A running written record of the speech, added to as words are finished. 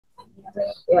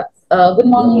Yeah. Good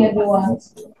morning, everyone.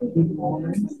 Good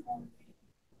morning.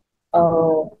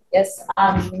 Yes,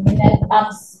 I'm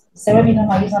Serena,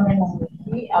 my username on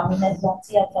Wiki. I'm Minette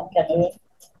Lontsie. I'm from Cameroon.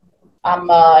 I'm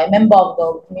a member of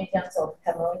the Comedians of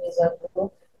Cameroon user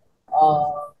group.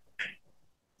 Uh,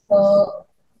 so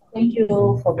thank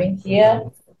you for being here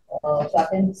to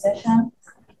attend the session.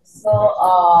 So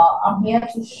I'm here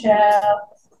to share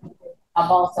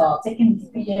about taking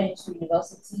Wikipedia into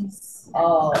universities.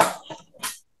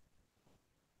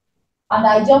 And the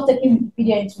idea of taking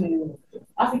Wikipedia into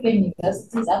African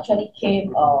universities actually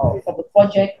came from a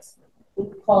project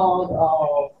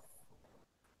called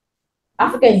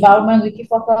Africa Environment Wiki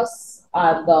Focus.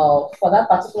 And for that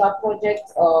particular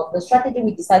project, the strategy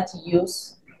we decided to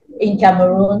use in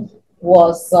Cameroon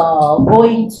was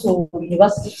going to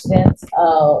university students,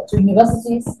 to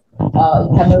universities in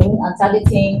Cameroon and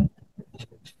targeting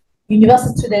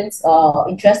university students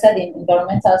interested in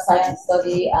environmental science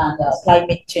study and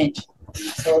climate change.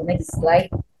 So next slide.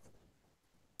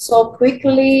 So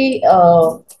quickly, we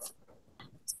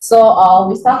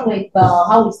start with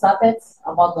how we started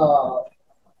about the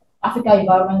Africa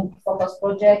Environment Focus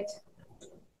Project.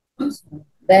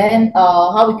 Then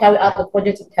how we carry out the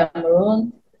project in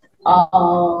Cameroon.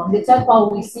 The third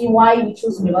part, we see why we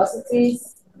choose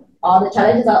universities, the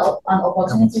challenges and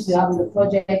opportunities we have in the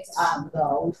project, and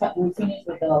we finish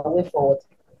with the way forward.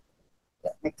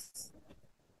 Next.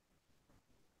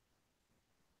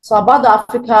 So about the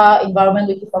Africa Environment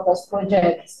Wiki Focus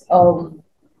Project.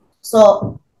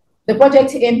 So the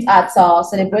project aimed at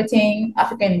celebrating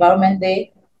African Environment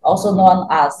Day, also known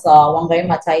as Wangari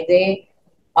Maathai Day,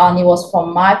 and it was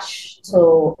from March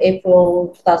to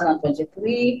April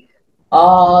 2023.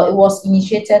 It was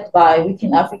initiated by Wiki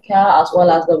in Africa as well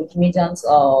as the Wikimedians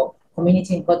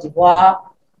community in Cote d'Ivoire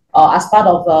as part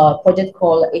of a project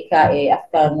called AKA,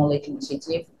 Africa Knowledge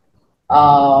Initiative.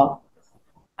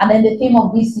 And then the theme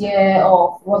of this year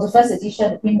was the first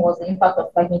edition. The theme was the impact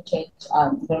of climate change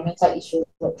and environmental issues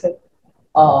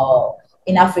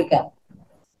in Africa.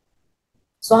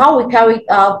 So how we carried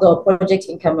out the project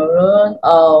in Cameroon?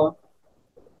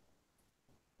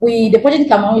 The project in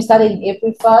Cameroon started in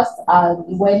April 1st and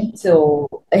we went to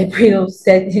April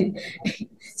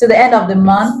to the end of the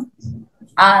month.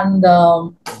 And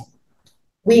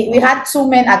we had two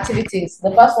main activities.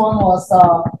 The first one was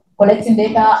collecting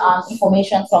data and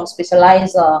information from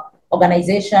specialized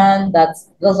organizations.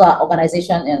 Those are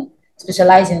organizations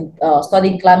specialized in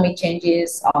studying climate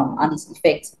changes and its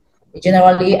effects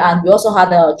generally. And we also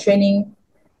had a training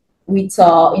with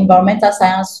environmental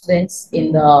science students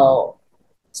in the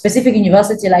specific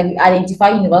university, like we identify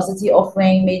university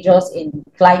offering majors in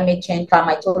climate change,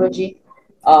 climatology,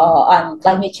 and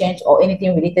climate change or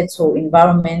anything related to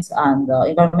environment and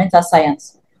environmental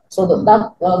science. So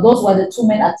those were the two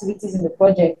main activities in the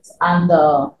project. And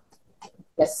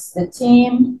yes, the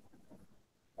team,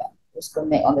 just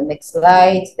connect on the next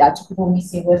slide. There are two people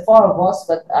missing. We're four of us,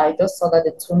 but I just saw that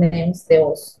the two names there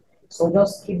was. So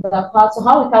just keep that part. So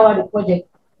how we carry out the project?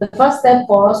 The first step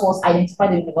for us was identify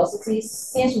the universities.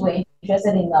 Since we were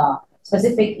interested in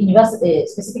specific university,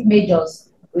 specific majors,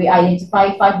 we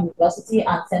identified 5 universities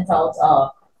and sent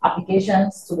out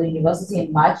applications to the university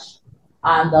in March.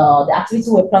 And the activities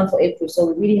were planned for April, so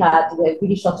we were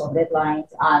really short on deadlines.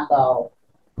 And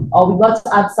we got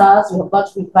answers. We got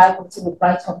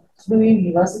replies from 3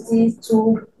 universities,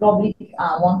 2 public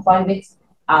and 1 private,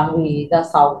 and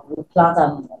that's how we planned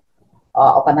and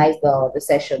organized the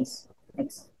sessions.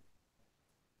 Next.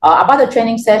 About the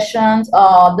training sessions,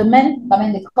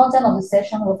 the content of the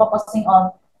session, we're focusing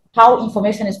on how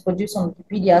information is produced on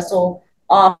Wikipedia. So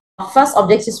first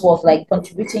objective was like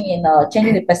contributing in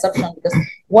changing the perception, because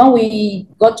when we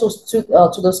got to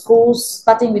the schools,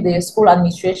 starting with the school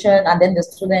administration and then the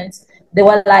students, they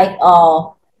were like,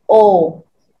 oh,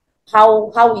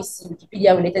 how is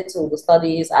Wikipedia related to the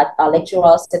studies? Our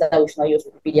lecturers said that we should not use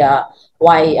Wikipedia.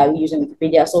 Why are we using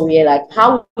Wikipedia? So we're like,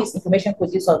 how is information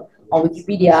produced on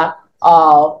Wikipedia?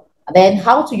 Then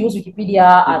how to use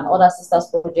Wikipedia and other sisters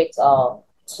projects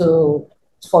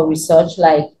for research,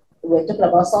 like we're talking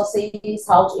about sources,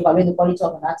 how to evaluate the quality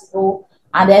of an article,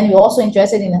 and then we're also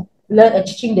interested in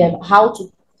teaching them how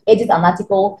to edit an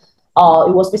article.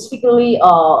 It was specifically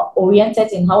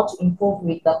oriented in how to improve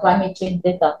with the climate change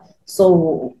data.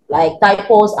 So like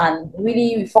typos, and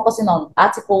really focusing on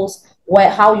articles where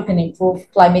how you can improve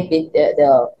climate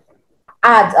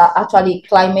add actually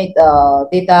climate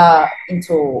data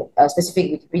into a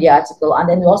specific Wikipedia article. And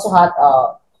then we also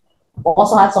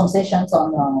had some sessions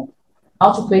on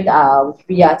how to create a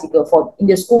Wikipedia article for in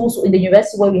the schools, in the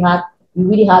university where we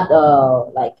really had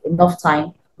like enough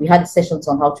time. we had sessions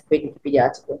on how to create Wikipedia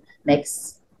article.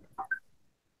 Next.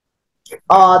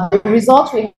 The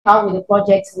results we have with the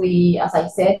project, as I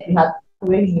said, we had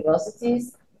three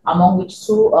universities, among which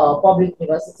two public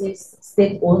universities,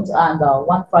 state-owned, and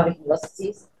one private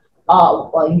university,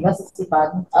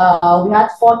 pardon. We had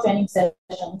 4 training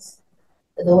sessions.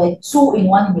 There were two in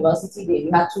one university. We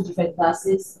had two different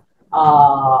classes.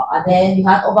 And then we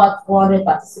had over 400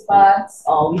 participants.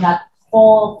 We had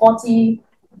 40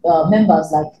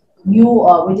 members, like new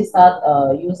registered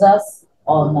users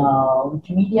on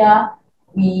Wikimedia.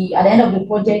 At the end of the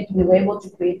project, we were able to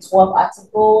create 12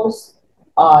 articles,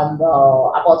 and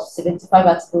about 75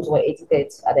 articles were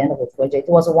edited at the end of the project.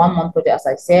 It was a 1 month project, as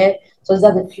I said. So these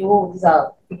are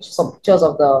some pictures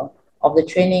of the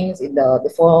trainings in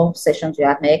the 4 sessions we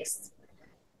had. Next.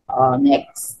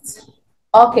 Next.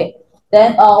 Okay.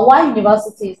 Then why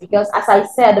universities? Because as I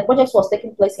said, the project was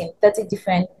taking place in 13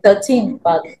 different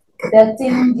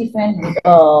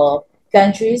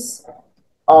countries.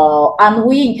 And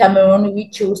we in Cameroon, we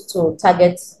choose to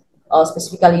target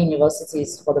specifically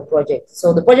universities for the project.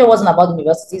 So the project wasn't about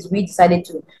universities. We decided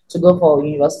to go for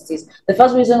universities. The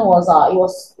first reason was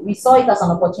we saw it as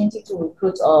an opportunity to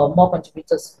recruit more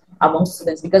contributors among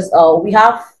students, because we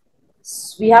have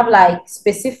like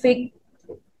specific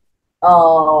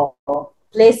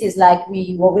places, like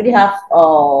we already have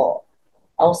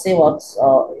I'll say what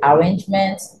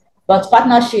arrangements, but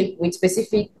partnership with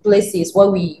specific places where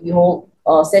we hold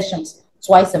sessions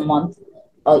twice a month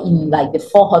in like the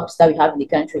 4 hubs that we have in the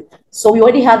country. So we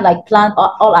already had like planned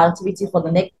all our activity for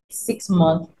the next 6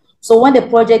 months. So when the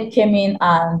project came in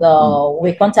and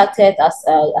we contacted as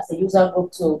a user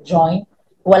group to join,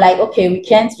 we're like, okay, we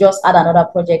can't just add another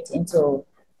project into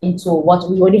what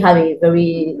we already have a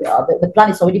very the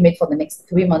plan is already made for the next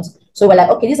 3 months. So we're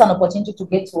like, okay, this is an opportunity to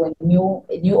get to a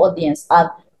new audience. And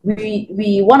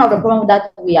we one of the problems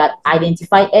that we had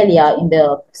identified earlier in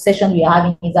the session we are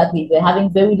having is that we were having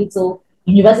very little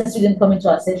university students coming to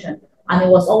our session, and it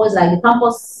was always like the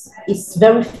campus is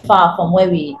very far from where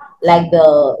we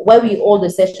hold the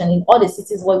session. In all the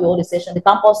cities where we hold the session, the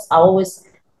campus are always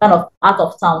kind of out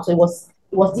of town, so it was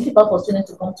difficult for students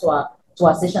to come to our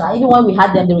session. And even when we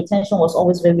had them, the retention was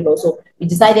always very low. So we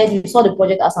saw the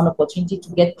project as an opportunity to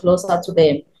get closer to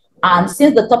them. And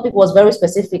since the topic was very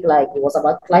specific, like it was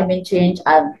about climate change,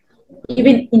 and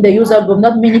even in the user group,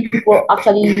 not many people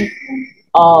actually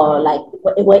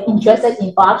were interested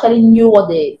in or actually knew what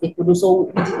they could do.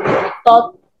 So we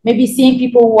thought maybe seeing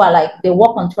people who are like, they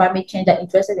work on climate change, are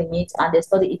interested in it, and they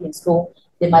study it in school,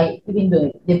 they might even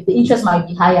the interest might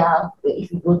be higher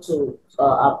if you go to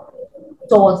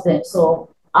towards them. So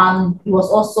it was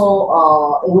also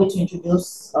a way to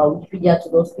introduce Wikipedia to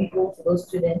those people, to those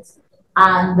students.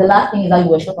 And the last thing is that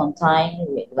we were short on time.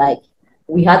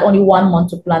 We had only 1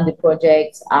 month to plan the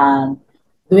project, and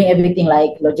doing everything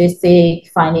like logistic,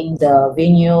 finding the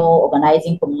venue,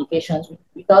 organizing communications.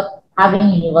 We thought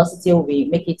having university will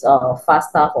make it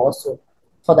faster for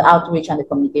the outreach and the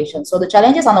communication. So the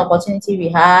challenges and opportunity we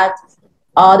had,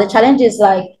 the challenges,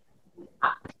 like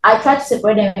I tried to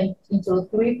separate them into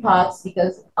 3 parts,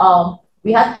 because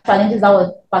we had challenges that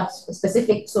were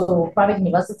specific to private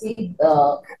university,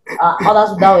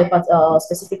 others that were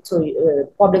specific to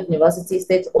public university,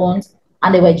 state-owned,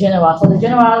 and they were general. So the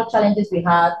general challenges we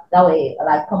had that were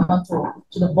like common to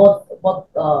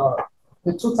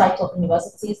the 2 types of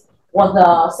universities was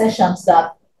the sessions,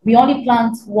 that we only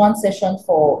planned 1 session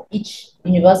for each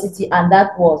university, and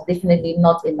that was definitely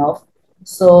not enough.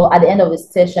 So at the end of the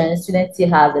session, students still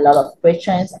have a lot of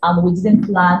questions, and we didn't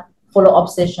plan follow-up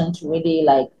session to really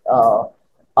like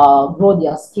grow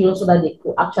their skills so that they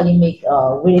could actually make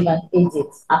relevant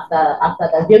edits after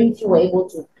that. Very few were able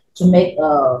to make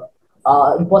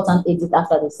important edits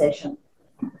after the session.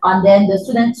 And then the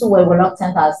students who were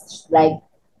reluctant, as like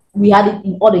we had it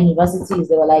in all the universities,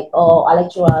 they were like, oh, our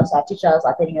lecturers, our teachers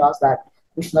are telling us that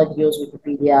we should not use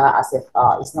Wikipedia, as if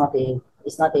it's not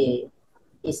a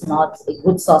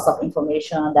good source of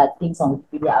information, that things on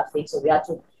Wikipedia are fake. So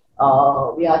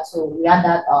we had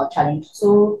that challenge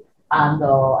too. And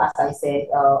as I said,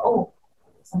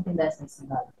 something that's missing.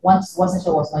 One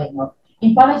session was not enough.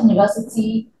 In private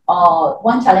university,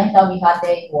 one challenge that we had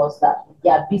there was that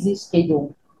their busy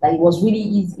schedule. Like it was really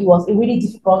easy. It was really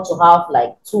difficult to have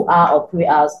like 2 hours or 3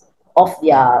 hours off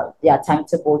their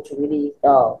timetable to really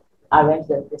arrange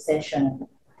the session.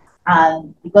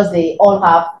 And because they all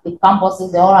have the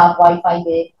campuses, they all have Wi-Fi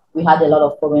there, we had a lot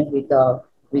of problems with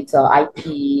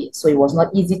IP, so it was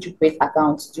not easy to create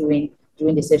accounts during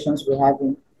the sessions we're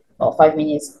having. 5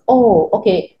 minutes. Oh,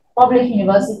 okay. public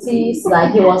universities,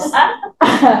 like it was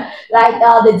like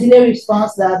the delay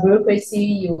response, the bureaucracy.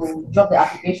 You drop the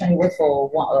application, you wait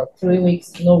for 3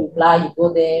 weeks, no reply, you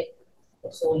go there.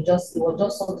 So it was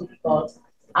just so difficult.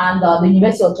 And the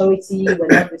university authority were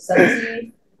not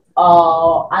receptive.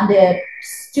 And the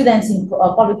students in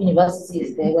public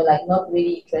universities, they were like not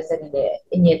really interested in the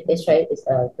any extra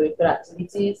curricular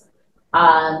activities,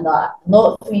 and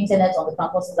no free internet on the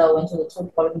campuses that went to the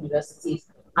two public universities.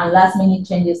 And last minute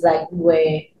changes, like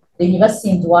the university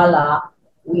in Douala,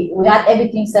 we had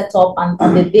everything set up, and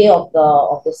on the day of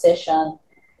the session,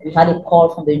 we had a call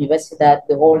from the university that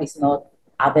the hall is not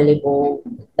available,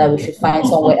 that we should find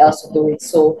somewhere else to do it.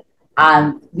 So,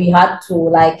 and we had to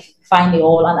like find a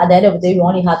hall. And at the end of the day, we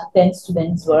only had 10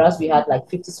 students, whereas we had like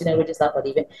 50 students registered for the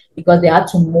event because they had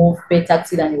to move, pay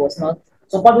taxi, and it was not.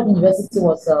 So public university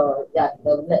was yeah,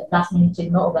 the last minute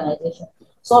change, no organization.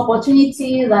 So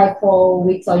opportunity like for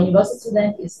with a university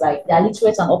student is like they're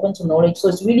literate and open to knowledge. So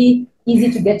it's really easy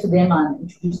to get to them and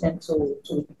introduce them to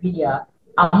Wikipedia.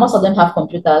 And most of them have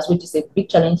computers, which is a big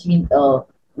challenge with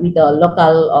the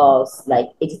local like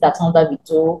editor that we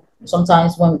do.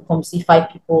 Sometimes when we come see 5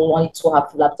 people, only 2 have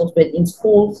laptops. But in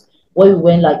schools where we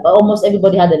went, like almost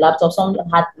everybody had a laptop. Some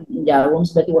had in their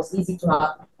rooms, but it was easy to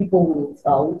have people with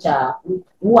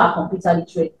who are computer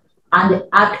literate. And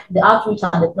the outreach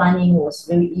and the planning was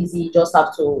very easy. You just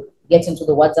have to get into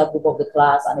the WhatsApp group of the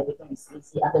class, and everything is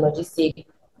easy. And the logistic,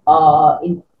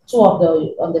 in two of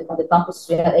the campuses,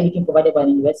 we had everything provided by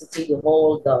the university, the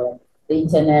whole the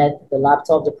internet, the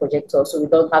laptop, the projector. So we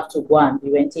don't have to go and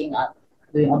be renting and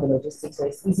doing all the logistics. So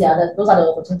it's easier. Those are the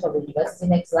opportunities of the university.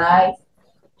 Next slide.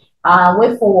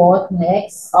 Way forward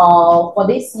next for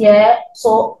this year.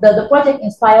 So the project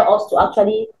inspired us to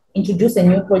actually introduce a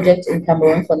new project in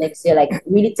Cameroon for next year, like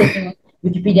really taking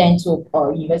Wikipedia into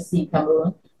university in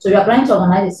Cameroon. So we are planning to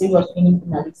organize a series of training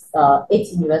in at least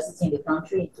 8 universities in the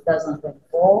country in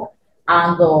 2024.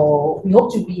 And we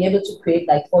hope to be able to create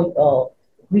like 4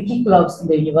 wiki clubs in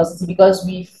the university, because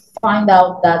we find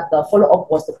out that the follow-up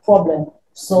was the problem.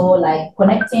 So like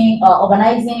connecting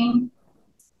the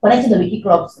wiki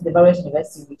clubs in the various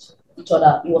universities with each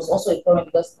other, it was also a problem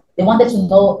because they wanted to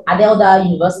know, are there other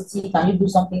universities, can you do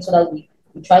something so that we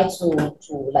try to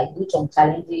like do some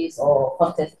challenges or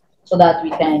contests so that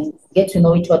we can get to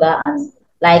know each other. And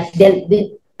like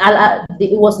it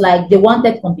was like they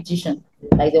wanted competition,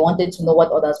 like they wanted to know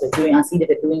what others were doing and see if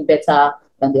they're doing better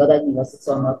than the other universities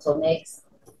or not. So next,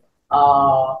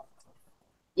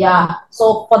 yeah,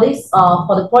 so for this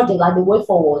for the project, like the way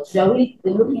forward, we are really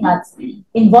looking at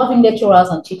involving lecturers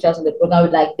and teachers in the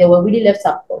program. Like they were really left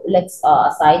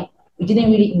aside. We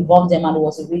didn't really involve them, and it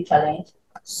was a real challenge.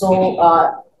 So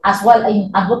as well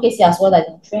in advocacy as well as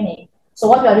in training. So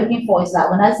what we are looking for is like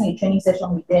organizing a training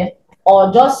session with them,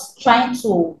 or just trying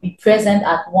to be present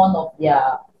at one of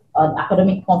their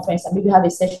academic conference and maybe have a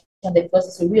session there, because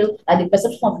it's a real like the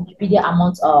perception of Wikipedia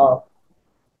amongst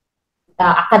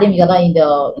academic in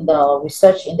the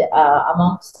research in the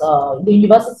amongst the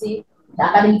university. The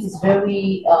academic is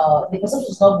very the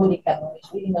perception is not good in Cameroon.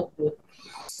 It's really not good.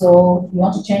 So we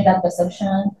want to change that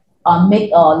perception and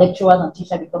make lecturers and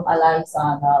teachers become allies,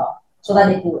 and so that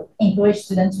they could encourage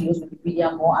students to use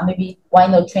Wikipedia more, and maybe why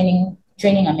not training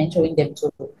and mentoring them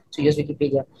to use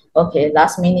Wikipedia. Okay,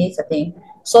 last minute I think.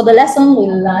 So the lesson we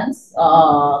learned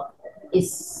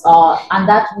is and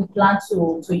that we plan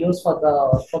to use for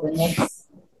the next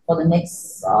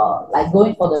like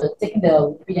going for the taking the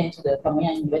Wikipedia into the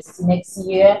Cameroon University next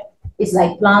year. It's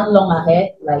like plan long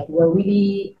ahead. Like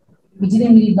we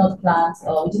didn't really not plant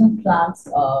we didn't plant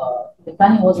the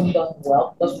planning wasn't done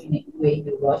well because we were in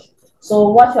the rush. So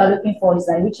what we are looking for is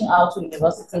like reaching out to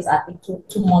universities I think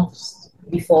two months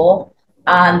before,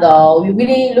 and we're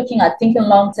really looking at thinking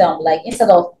long term, like instead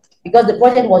of, because the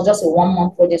project was just a 1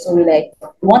 month project, so we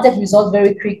wanted results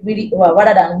very quick, really, well,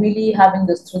 rather than really having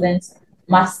the students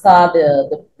master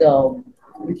the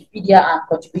Wikipedia and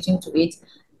contributing to it.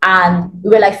 And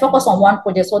we were like focused on one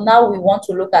project. So now we want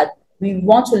to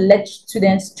let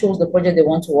students choose the project they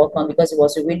want to work on, because it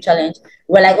was a real challenge.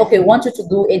 We're like, okay, we want you to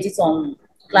do edits on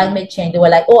climate change. They were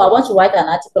like, oh, I want to write an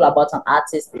article about an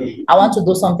artist. I want to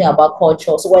do something about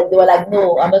culture. So they were like,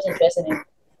 no, I'm not interested in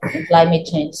climate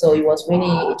change. So it was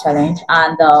really a challenge.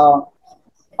 And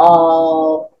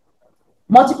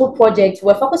multiple projects.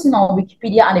 We're focusing on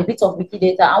Wikipedia and a bit of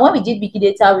Wikidata. And when we did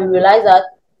Wikidata, we realized that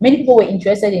many people were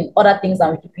interested in other things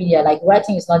than Wikipedia. Like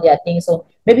writing is not their thing. So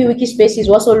maybe Wikispaces, we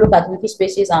also look at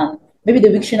Wikispaces and maybe the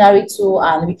Wiktionary too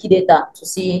and Wikidata to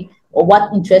see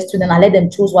what interests them and let them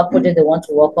choose what project they want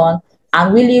to work on,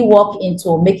 and really work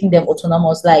into making them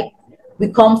autonomous. Like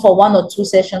we come for 1 or 2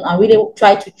 sessions and really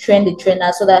try to train the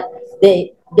trainers so that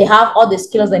they have all the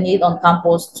skills they need on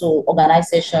campus to organize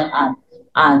session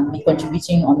and be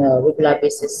contributing on a regular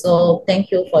basis. So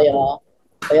thank you for your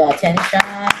attention.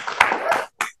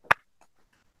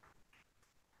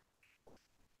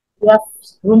 You have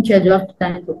room chair, do you have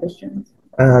time for questions?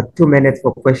 2 minutes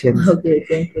for questions. Okay,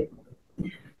 thank you.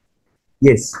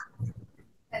 Yes.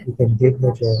 You can give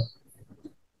her the.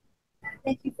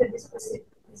 Thank you for this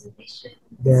presentation.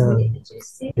 It's Yeah. really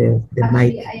interesting. The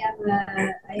Actually, mic. I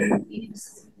am in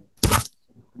university.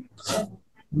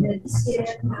 This year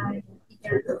I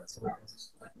began to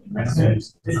my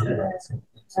studies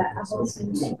about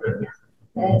Wikipedia.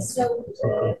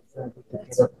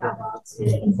 Talk about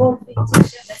involving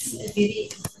teacher, that's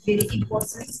very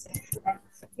important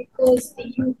because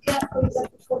you can, for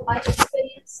example, for my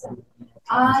experience,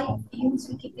 I use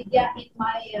Wikipedia in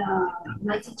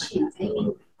my teaching. I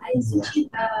mean, I teach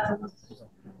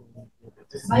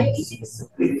bioethics.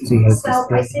 So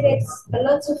I select a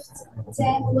lot of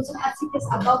time, a lot of articles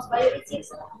about bioethics,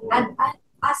 and I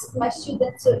ask my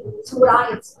students to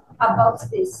write about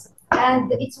this.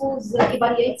 And it was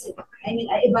evaluated. I mean,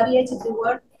 I evaluated the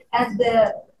work, and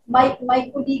my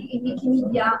colleague in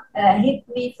Wikimedia helped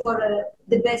me for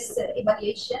the best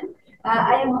evaluation.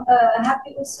 I am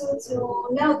happy also to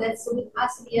know that with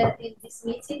us here in this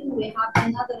meeting, we have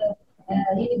another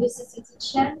university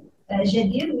teacher,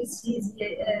 Agadir, with his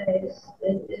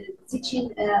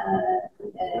teaching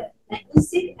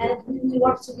linguistics, and we will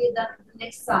work together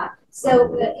next time. So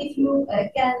if you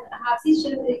can have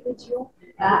teachers with you,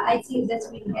 I think that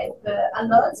will help a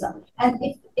lot. And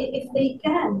if they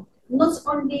can, not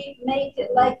only make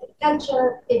like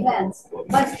cultural events,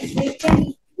 but if they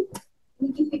can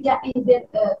Wikipedia in their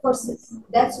courses,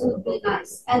 that would be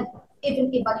nice. And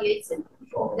even evaluating,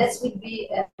 that would be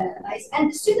nice. And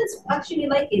the students actually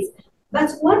like it.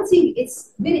 But one thing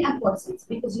is very important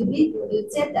because you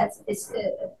said that it's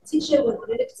teacher was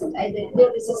reluctant,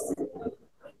 they're resistant.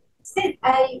 Instead,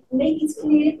 I make it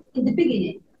clear in the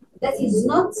beginning that is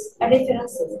not a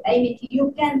reference. I mean,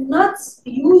 you cannot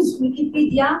use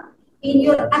Wikipedia in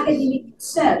your academic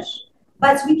search,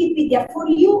 but Wikipedia for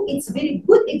you, it's very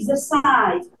good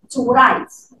exercise to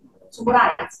write. To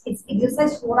write, it's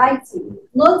exercise for writing,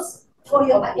 not for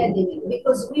your academic,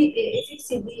 because we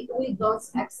don't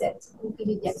accept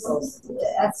Wikipedia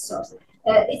as source.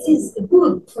 It is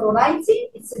good for writing.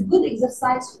 It's a good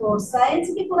exercise for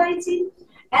scientific writing.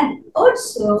 And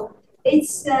also,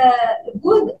 it's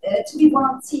good to be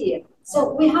volunteer.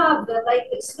 So we have like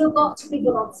a slogan to be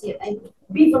volunteer and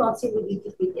be volunteer with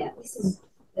Wikipedia. This is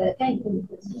kind of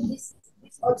this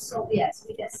also, yes,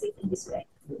 we can see it in this way.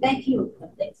 Thank you.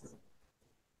 Thank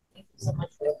you so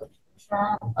much for your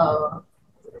contribution.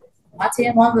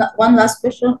 Martin, one last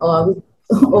question, or are we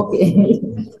okay?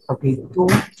 Okay, 2.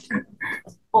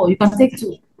 Oh, you can take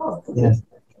 2. Oh, okay. Yeah.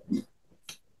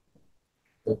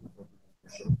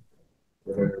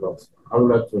 I would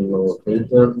like to know, can you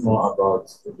tell more about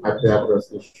IP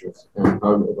address issues and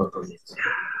how you overcome it?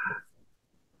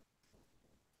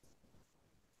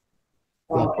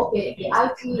 Okay, the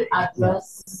IP address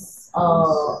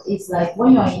is like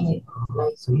when you're in it,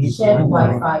 like shared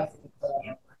Wi-Fi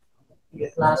with your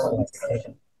class or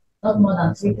institution. Not more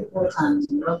than 3 people can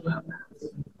log in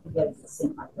to get the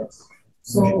same address.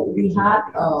 So we had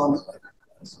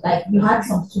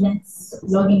some students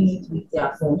logging in with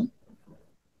their phone.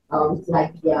 With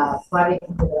like their private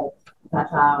that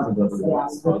are not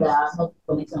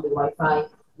connected on the Wi-Fi.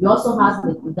 We also have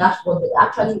the dashboard.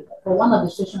 Actually, for one of the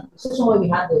session where we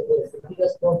had the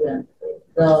biggest problem,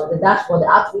 the dashboard, the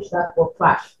outreach dashboard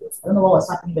crashed. I don't know what was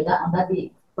happening, but on that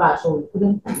day crashed, so we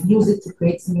couldn't use it to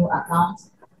create new accounts.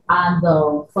 And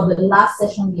for the last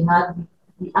session we had,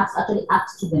 we actually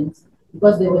asked students,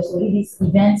 because there was already these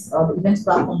events, the events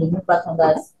platform, the new platform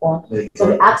that's on. So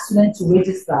we asked students to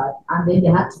register, and then they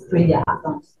had to create their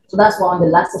accounts. So that's why on the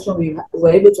last session we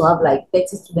were able to have like 30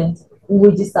 students who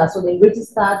registered. So they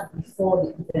registered before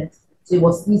the event. So it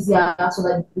was easier, so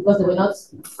that because they were not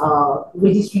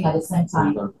registering at the same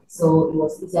time. So it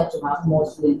was easier to have more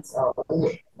students.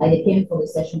 Like they came for the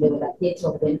session, there were like 30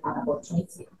 of them, and about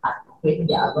 20 creating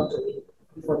their account already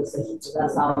before the session. So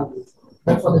that's how.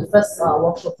 But for the first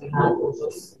workshop we had,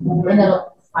 we ended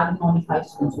up having only 5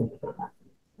 students with that.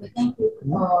 Thank you.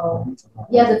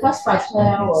 Yeah, the first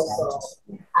criteria was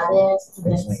are there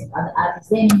students at the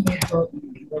same major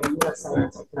in the university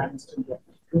of climate change?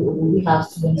 We have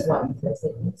students who are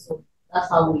interested in it. So that's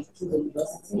how we choose the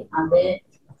university. And then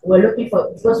we're looking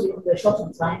for, because we're short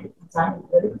on time,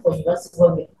 we're looking for universities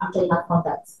where we actually have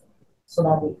contacts. so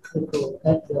that they could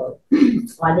help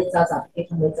our letters,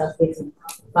 application letters getting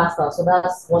faster. So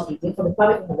that's what we did. For the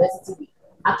private university, we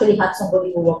actually had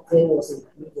somebody who worked there who was a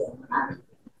medium, and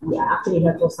we actually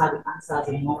helped us have the answers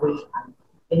in Norway, and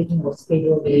everything was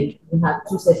scheduled. We had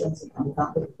 2 sessions in the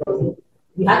campus because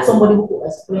we had somebody who could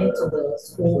explain to the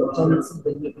school authority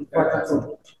the importance of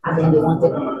it, and then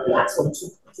they asked for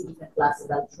two different classes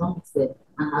that joined them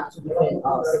and have 2 different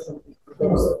sessions with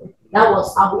them. So that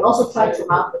was, and we also tried to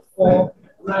have the 4.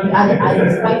 We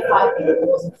identified 5, and it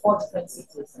was in 4 different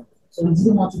cities. So we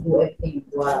didn't want to do everything in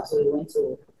Douala, so we went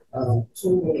to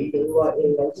 2 in the rural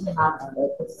area. We didn't have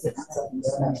positive answers in the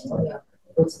other, so we have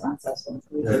positive answers from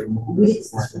 3. We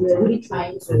were really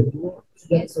trying to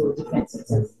get to different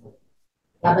cities.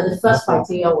 Yeah, but the first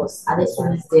criteria was, are there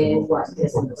students there who are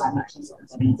serious on the climate change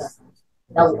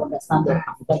that will understand the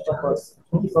African focus,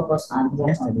 Wiki focus, and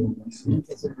what are the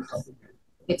interested in.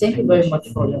 Okay, thank you very much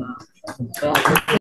for your